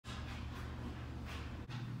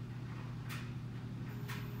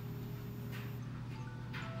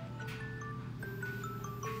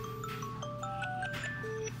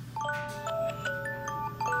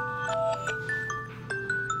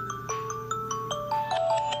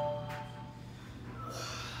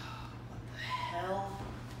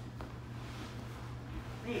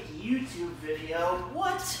video.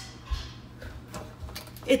 What?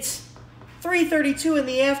 It's 3:32 in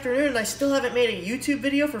the afternoon and I still haven't made a YouTube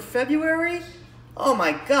video for February? Oh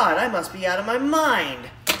my god, I must be out of my mind.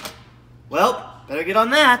 Well, better get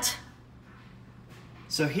on that.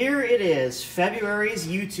 So here it is, February's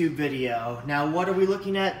YouTube video. Now what are we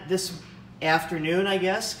looking at this afternoon, I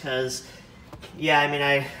guess? Because, yeah, I mean,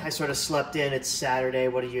 I sort of slept in. It's Saturday.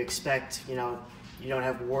 What do you expect? You know, you don't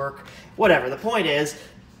have work. Whatever. The point is,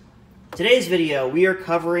 today's video, we are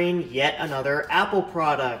covering yet another Apple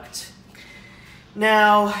product.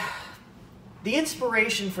 Now, the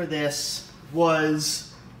inspiration for this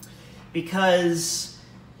was because,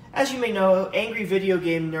 as you may know, Angry Video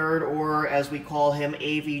Game Nerd, or as we call him,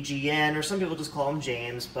 AVGN, or some people just call him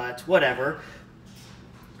James, but whatever,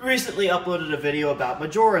 recently uploaded a video about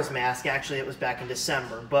Majora's Mask. Actually, it was back in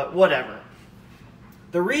December, but whatever.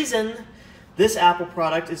 The reason this Apple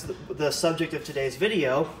product is the subject of today's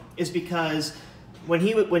video is because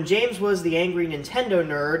when James was the Angry Nintendo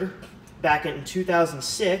Nerd back in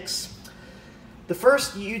 2006, the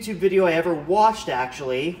first YouTube video I ever watched,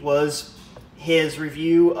 actually, was his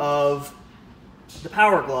review of the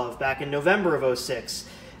Power Glove back in November of 06.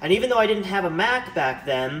 And even though I didn't have a Mac back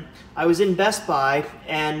then, I was in Best Buy,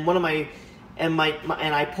 and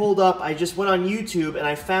I pulled up, I just went on YouTube and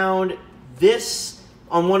I found this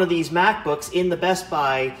on one of these MacBooks in the Best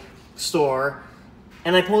Buy store,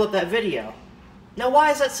 and I pulled up that video. Now,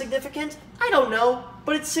 why is that significant? I don't know,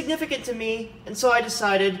 but it's significant to me, and so I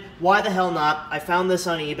decided, why the hell not? I found this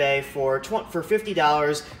on eBay for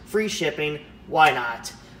 $50, free shipping. Why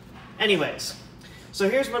not? Anyways, so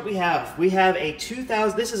here's what we have. We have a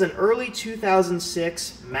this is an early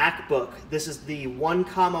 2006 MacBook. This is the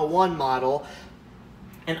 1,1 model,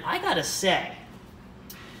 and I gotta say,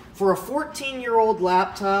 for a 14-year-old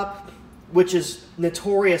laptop, which is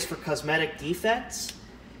notorious for cosmetic defects,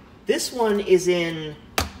 this one is in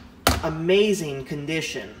amazing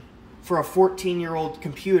condition for a 14-year-old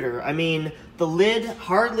computer. I mean, the lid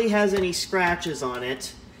hardly has any scratches on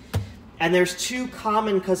it, and there's two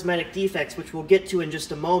common cosmetic defects, which we'll get to in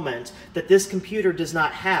just a moment, that this computer does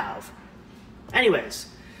not have. Anyways,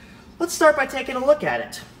 let's start by taking a look at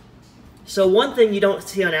it. So one thing you don't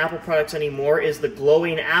see on Apple products anymore is the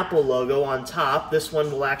glowing Apple logo on top. This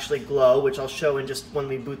one will actually glow, which I'll show in just when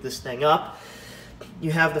we boot this thing up.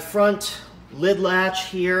 You have the front lid latch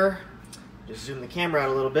here. Just zoom the camera out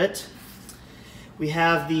a little bit. We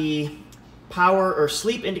have the power or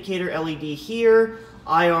sleep indicator LED here,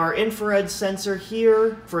 IR infrared sensor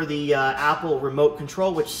here for the Apple remote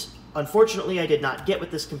control, which unfortunately I did not get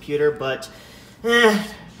with this computer, but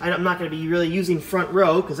I'm not going to be really using front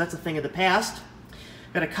row because that's a thing of the past.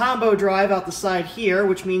 Got a combo drive out the side here,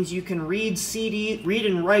 which means you can read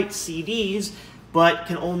and write CDs, but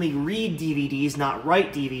can only read DVDs, not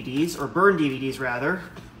write DVDs, or burn DVDs rather.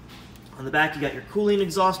 On the back you got your cooling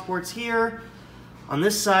exhaust ports here. On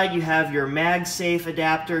this side you have your MagSafe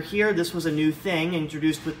adapter here. This was a new thing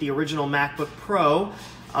introduced with the original MacBook Pro.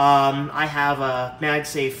 I have a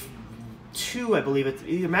MagSafe 2, I believe it's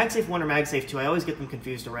either MagSafe 1 or MagSafe 2. I always get them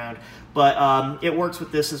confused around, but it works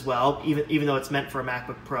with this as well, even though it's meant for a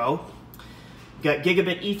MacBook Pro. You got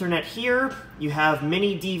gigabit Ethernet here. You have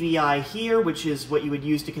mini DVI here, which is what you would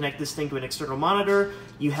use to connect this thing to an external monitor.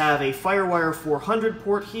 You have a FireWire 400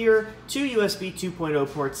 port here, two USB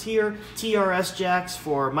 2.0 ports here, TRS jacks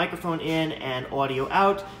for microphone in and audio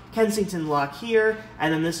out, Kensington lock here,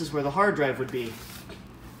 and then this is where the hard drive would be.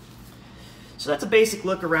 So that's a basic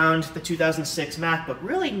look around the 2006 MacBook.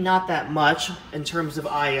 Really not that much in terms of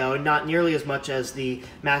I/O, not nearly as much as the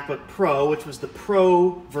MacBook Pro, which was the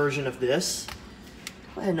Pro version of this.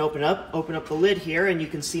 Go ahead and open up the lid here, and you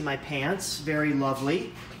can see my pants. Very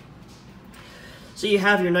lovely. So you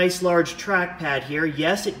have your nice large trackpad here.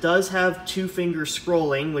 Yes, it does have two-finger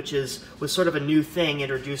scrolling, which was sort of a new thing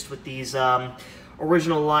introduced with these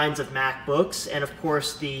original lines of MacBooks, and of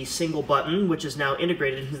course the single button, which is now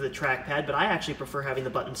integrated into the trackpad, but I actually prefer having the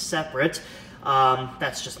buttons separate.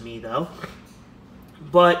 That's just me though.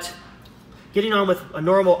 But getting on with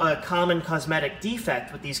a common cosmetic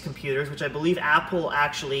defect with these computers, which I believe Apple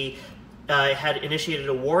actually had initiated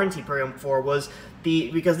a warranty program for, was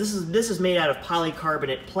because this is made out of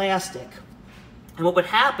polycarbonate plastic, and what would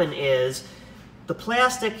happen is the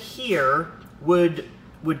plastic here would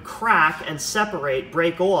crack and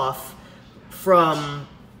break off from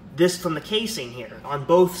the casing here on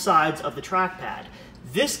both sides of the trackpad.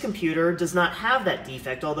 This computer does not have that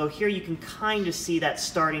defect, although here you can kind of see that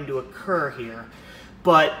starting to occur here,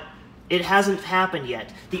 but it hasn't happened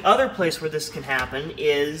yet. The other place where this can happen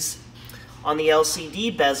is on the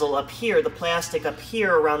LCD bezel up here. The plastic up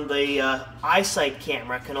here around the EyeSight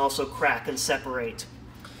camera can also crack and separate.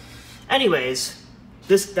 Anyways,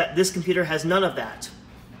 this computer has none of that.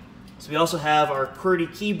 So we also have our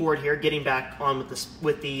QWERTY keyboard here. Getting back on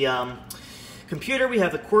with the computer, we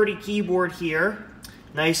have the QWERTY keyboard here,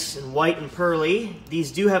 nice and white and pearly.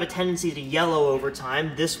 These do have a tendency to yellow over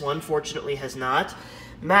time. This one, fortunately, has not.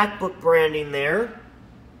 MacBook branding there.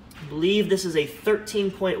 I believe this is a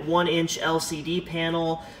 13.1-inch LCD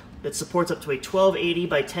panel that supports up to a 1280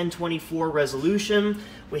 by 1024 resolution.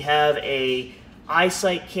 We have a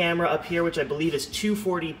EyeSight camera up here, which I believe is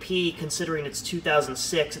 240p. Considering it's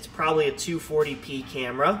 2006, it's probably a 240p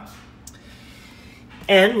camera.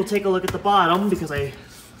 And we'll take a look at the bottom, because I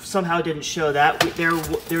somehow didn't show that.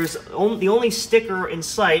 The only sticker in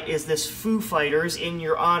sight is this Foo Fighters In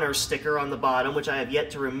Your Honor sticker on the bottom, which I have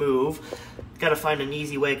yet to remove. Got to find an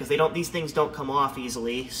easy way, because these things don't come off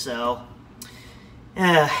easily. So,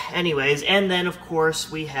 anyways, and then of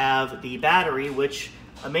course we have the battery, which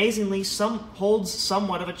amazingly holds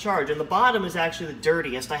somewhat of a charge. And the bottom is actually the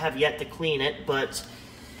dirtiest. I have yet to clean it, but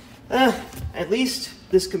at least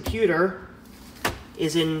this computer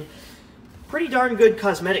is in pretty darn good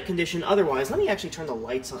cosmetic condition otherwise. Let me actually turn the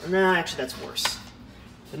lights on. Nah, actually that's worse.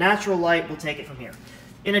 The natural light will take it from here.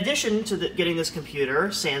 In addition to getting this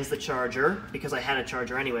computer, sans the charger, because I had a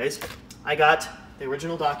charger anyways, I got the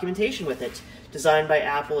original documentation with it, designed by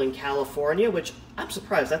Apple in California, which I'm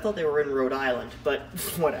surprised. I thought they were in Rhode Island, but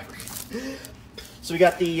whatever. So we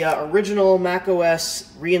got the original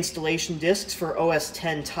macOS reinstallation disks for OS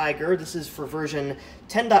X Tiger. This is for version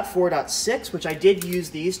 10.4.6, which I did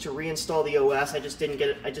use these to reinstall the OS. I just didn't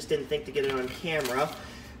think to get it on camera,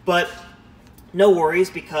 but no worries,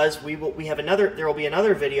 because there will be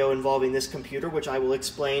another video involving this computer, which I will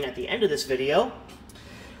explain at the end of this video.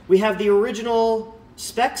 We have the original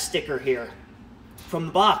spec sticker here from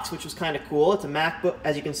the box, which was kind of cool. It's a MacBook,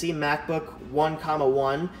 as you can see, MacBook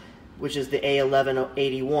 1,1, which is the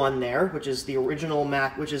A1181 there, which is the original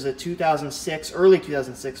Mac, which is a 2006, early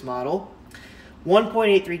 2006 model.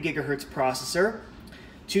 1.83 gigahertz processor,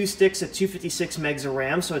 2 sticks at 256 megs of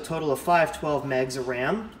RAM, so a total of 512 megs of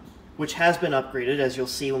RAM, which has been upgraded, as you'll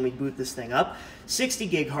see when we boot this thing up. 60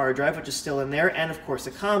 gig hard drive, which is still in there, and of course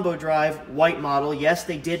a combo drive, white model. Yes,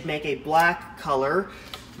 they did make a black color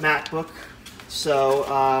MacBook,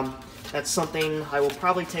 so that's something I will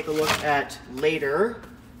probably take a look at later.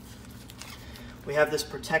 We have this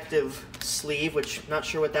protective sleeve, which I'm not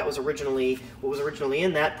sure what was originally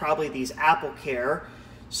in that. Probably these Apple Care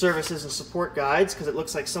services and support guides, because it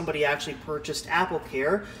looks like somebody actually purchased Apple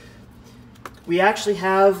Care. We actually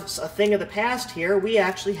have a thing of the past here. We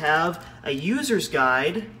actually have a user's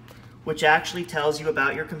guide, which actually tells you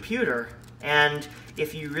about your computer. And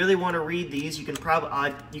if you really want to read these, you can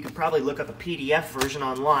probably look up a PDF version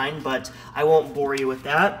online, but I won't bore you with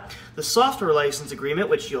that. The software license agreement,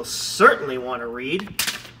 which you'll certainly want to read.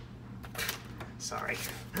 Sorry,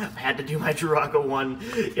 I had to do my Durago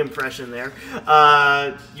 1 impression there.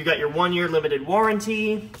 You got your 1-year limited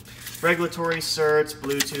warranty, regulatory certs,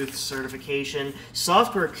 Bluetooth certification,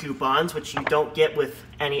 software coupons, which you don't get with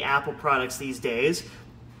any Apple products these days,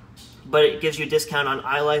 but it gives you a discount on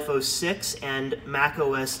iLife 06 and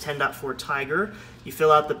macOS 10.4 Tiger. You'd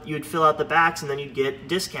fill out the backs, and then you'd get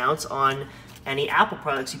discounts on any Apple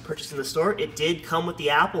products you purchased in the store. It did come with the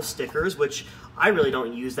Apple stickers, which I really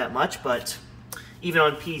don't use that much, but even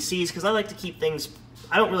on PCs, because I like to keep things,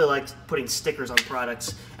 I don't really like putting stickers on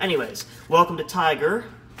products. Anyways, welcome to Tiger.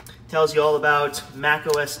 Tells you all about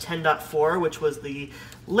macOS 10.4, which was the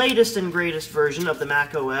latest and greatest version of the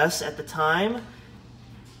macOS at the time.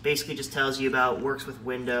 Basically just tells you about, works with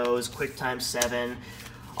Windows, QuickTime 7,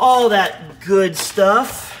 all that good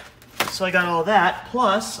stuff. So I got all that,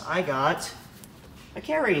 plus I got a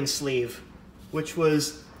carrying sleeve, which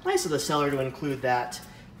was nice of the seller to include that.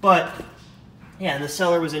 But yeah, and the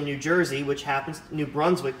seller was in New Jersey, which happens, New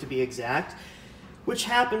Brunswick to be exact, which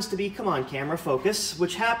happens to be, come on camera, focus,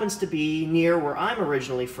 which happens to be near where I'm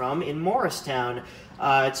originally from, in Morristown.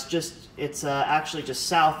 It's actually just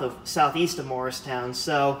southeast of Morristown.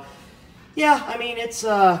 So yeah, I mean, it's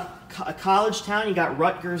a college town. You got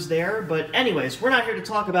Rutgers there. But anyways, we're not here to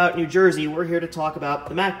talk about New Jersey. We're here to talk about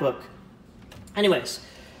the MacBook. Anyways,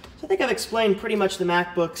 so I think I've explained pretty much the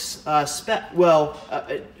MacBook's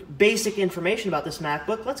basic information about this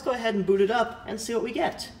MacBook. Let's go ahead and boot it up and see what we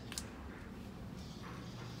get.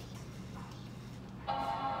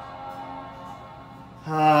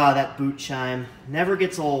 Ah, that boot chime. Never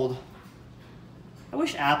gets old. I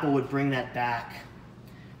wish Apple would bring that back.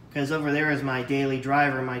 Because over there is my daily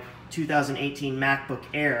driver, my 2018 MacBook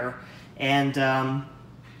Air. And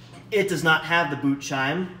it does not have the boot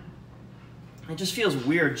chime. It just feels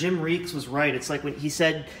weird. Jim Reeks was right. It's like when he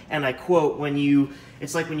said, and I quote,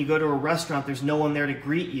 it's like when you go to a restaurant, there's no one there to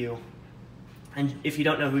greet you. And if you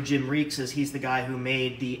don't know who Jim Reeks is, he's the guy who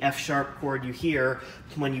made the F-sharp chord you hear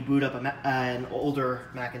when you boot up an older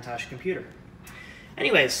Macintosh computer.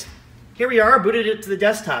 Anyways, here we are, booted it to the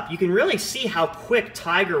desktop. You can really see how quick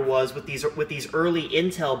Tiger was with these early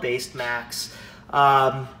Intel-based Macs.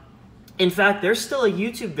 In fact, there's still a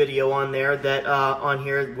YouTube video on there that on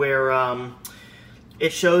here where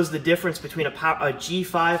it shows the difference between a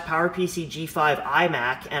G5 PowerPC G5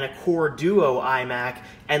 iMac and a Core Duo iMac,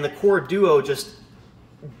 and the Core Duo just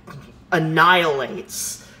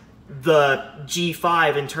annihilates the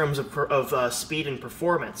G5 in terms of speed and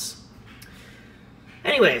performance.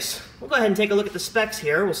 Anyways, we'll go ahead and take a look at the specs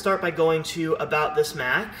here. We'll start by going to About This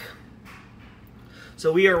Mac.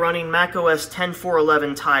 So we are running macOS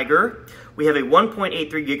 10.4.11 Tiger. We have a 1.83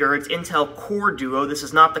 gigahertz Intel Core Duo. This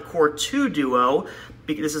is not the Core 2 Duo.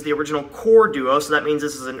 This is the original Core Duo, so that means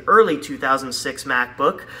this is an early 2006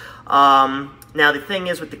 MacBook. Now the thing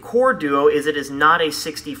is with the Core Duo is it is not a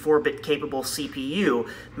 64-bit capable CPU,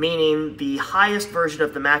 meaning the highest version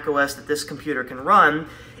of the macOS that this computer can run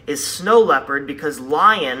is Snow Leopard, because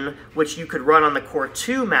Lion, which you could run on the Core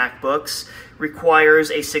 2 MacBooks, requires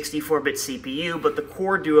a 64-bit CPU, but the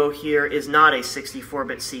Core Duo here is not a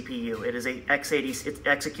 64-bit CPU. It is a x80. It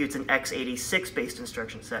executes an x86-based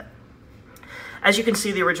instruction set. As you can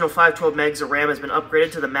see, the original 512 megs of RAM has been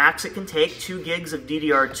upgraded to the max it can take, 2 gigs of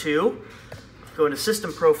DDR2. Go into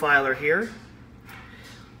System Profiler here.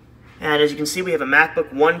 And as you can see, we have a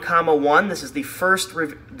MacBook 1.1. This is the first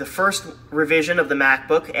revision of the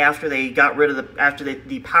MacBook after they got rid of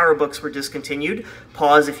the PowerBooks were discontinued.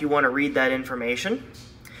 Pause if you want to read that information.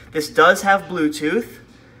 This does have Bluetooth,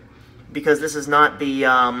 because this is not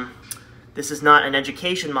an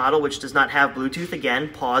education model, which does not have Bluetooth. Again,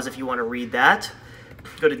 pause if you want to read that.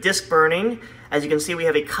 Go to disk burning. As you can see, we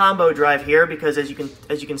have a combo drive here because as you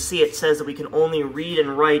can see, it says that we can only read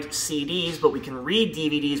and write CDs, but we can read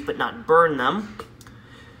DVDs but not burn them.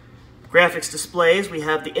 Graphics displays, we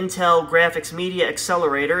have the Intel Graphics Media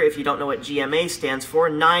Accelerator, if you don't know what GMA stands for,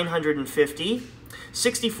 950,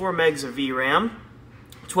 64 megs of VRAM,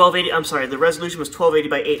 1280, I'm sorry, the resolution was 1280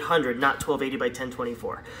 by 800, not 1280 by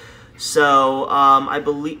 1024. So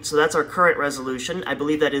so that's our current resolution. I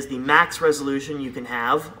believe that is the max resolution you can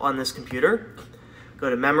have on this computer. Go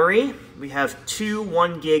to memory. We have 2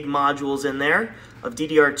 1 gig modules in there of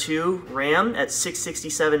DDR2 RAM at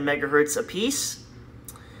 667 megahertz apiece.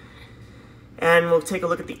 And we'll take a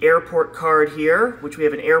look at the Airport card here, which we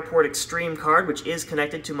have an Airport Extreme card, which is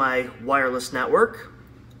connected to my wireless network.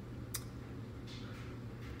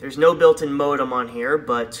 There's no built-in modem on here,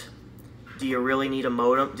 but do you really need a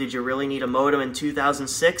modem? Did you really need a modem in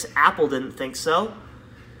 2006? Apple didn't think so.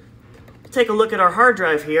 Take a look at our hard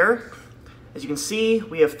drive here. As you can see,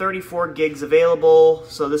 we have 34 gigs available,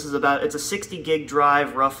 so this is it's a 60 gig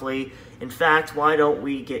drive roughly. In fact, why don't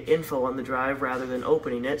we get info on the drive rather than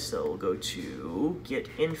opening it? So we'll go to Get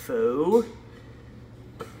Info.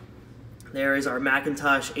 There is our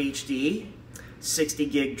Macintosh HD 60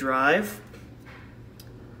 gig drive.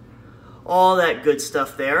 All that good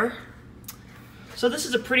stuff there. So this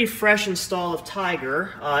is a pretty fresh install of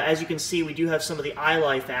Tiger. As you can see, we do have some of the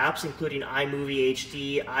iLife apps, including iMovie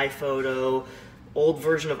HD, iPhoto, old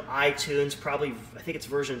version of iTunes, probably, I think it's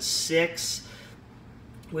version 6,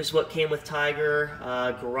 which is what came with Tiger,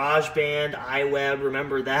 GarageBand, iWeb,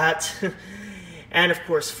 remember that. And of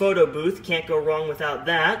course, Photo Booth, can't go wrong without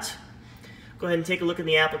that. Go ahead and take a look in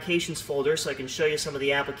the Applications folder so I can show you some of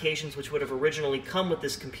the applications which would have originally come with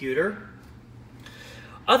this computer.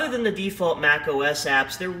 Other than the default Mac OS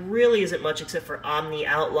apps, there really isn't much except for Omni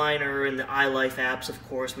Outliner and the iLife apps, of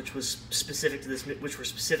course, which were specific to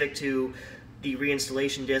the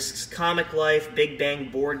reinstallation disks. Comic Life, Big Bang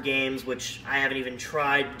board games, which I haven't even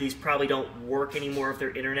tried. These probably don't work anymore if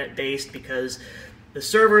they're internet-based because the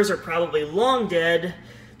servers are probably long dead.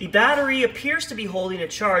 The battery appears to be holding a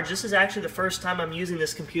charge. This is actually the first time I'm using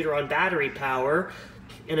this computer on battery power.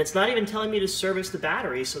 And it's not even telling me to service the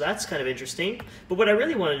battery, so that's kind of interesting. But what I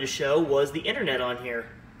really wanted to show was the internet on here.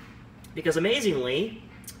 Because amazingly,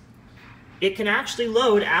 it can actually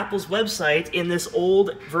load Apple's website in this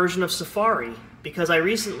old version of Safari. Because I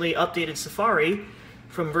recently updated Safari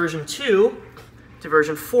from version 2 to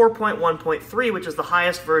version 4.1.3, which is the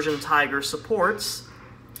highest version Tiger supports.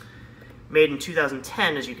 Made in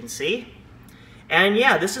 2010, as you can see. And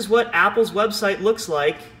yeah, this is what Apple's website looks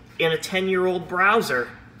like in a 10-year-old browser.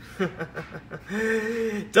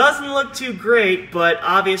 Doesn't look too great, but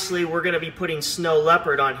obviously we're going to be putting Snow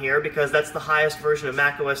Leopard on here because that's the highest version of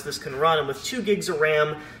macOS this can run, and with 2 gigs of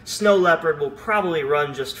RAM, Snow Leopard will probably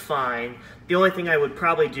run just fine. The only thing I would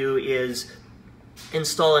probably do is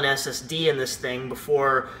install an SSD in this thing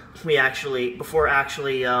before actually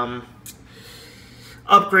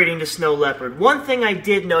upgrading to Snow Leopard. One thing I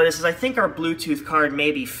did notice is I think our Bluetooth card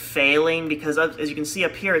may be failing because, as you can see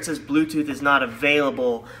up here, it says Bluetooth is not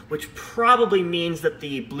available, which probably means that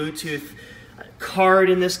the Bluetooth card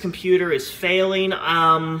in this computer is failing.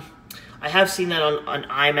 I have seen that on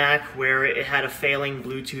iMac where it had a failing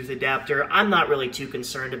Bluetooth adapter. I'm not really too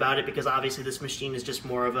concerned about it because obviously this machine is just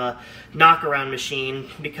more of a knock-around machine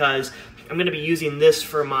because I'm going to be using this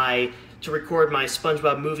for to record my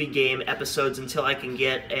SpongeBob movie game episodes until I can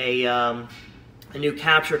get a new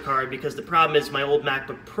capture card, because the problem is my old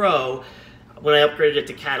MacBook Pro, when I upgraded it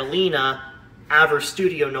to Catalina, Aver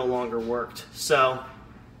Studio no longer worked. So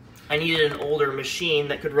I needed an older machine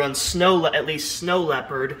that could run at least Snow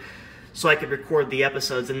Leopard so I could record the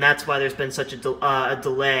episodes, and that's why there's been such a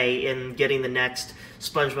delay in getting the next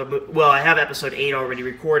SpongeBob movie. Well, I have episode 8 already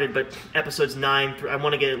recorded, but episodes 9, I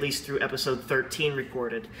want to get at least through episode 13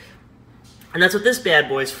 recorded. And that's what this bad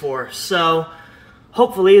boy's for. So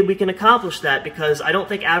hopefully we can accomplish that, because I don't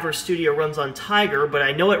think Aver Studio runs on Tiger, but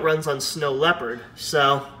I know it runs on Snow Leopard.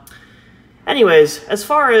 So anyways, as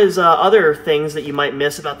far as other things that you might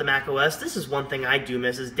miss about the macOS, this is one thing I do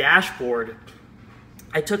miss, is Dashboard.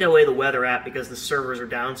 I took away the weather app because the servers are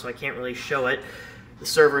down, so I can't really show it. The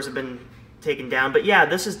servers have been taken down. But yeah,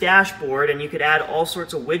 this is Dashboard, and you could add all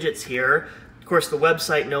sorts of widgets here. Of course, the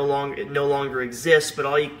website no longer exists, but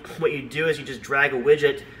what you do is you just drag a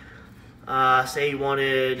widget. Say you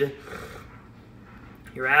wanted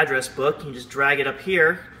your address book, you just drag it up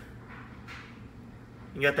here.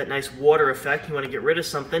 You got that nice water effect. You want to get rid of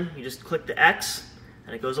something, you just click the X,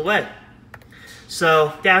 and it goes away.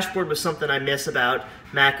 So Dashboard was something I miss about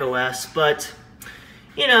macOS, but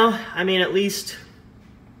you know, I mean, at least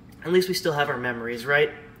we still have our memories,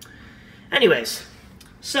 right? Anyways.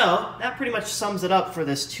 So, that pretty much sums it up for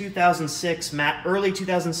this early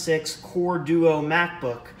 2006 Core Duo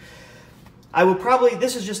MacBook.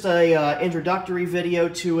 This is just a introductory video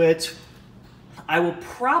to it. I will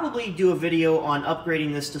probably do a video on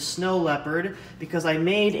upgrading this to Snow Leopard because I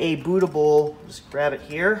made a bootable, just grab it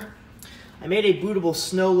here. I made a bootable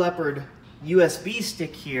Snow Leopard USB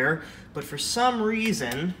stick here, but for some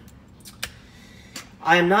reason,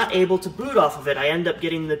 I am not able to boot off of it. I end up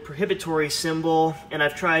getting the prohibitory symbol, and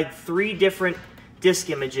I've tried 3 different disk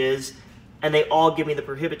images, and they all give me the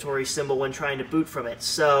prohibitory symbol when trying to boot from it.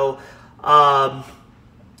 So, and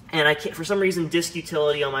I can't, for some reason, disk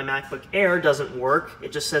utility on my MacBook Air doesn't work.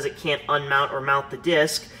 It just says it can't unmount or mount the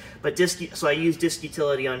disk. But so I use disk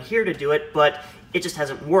utility on here to do it, but it just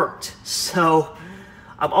hasn't worked. So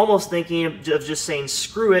I'm almost thinking of just saying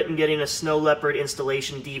screw it and getting a Snow Leopard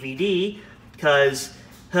installation DVD. Because,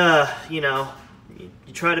 you know,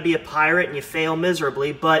 you try to be a pirate and you fail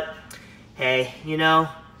miserably, but hey, you know,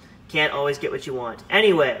 can't always get what you want.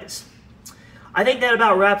 Anyways, I think that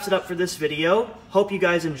about wraps it up for this video. Hope you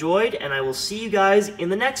guys enjoyed, and I will see you guys in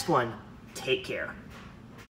the next one. Take care.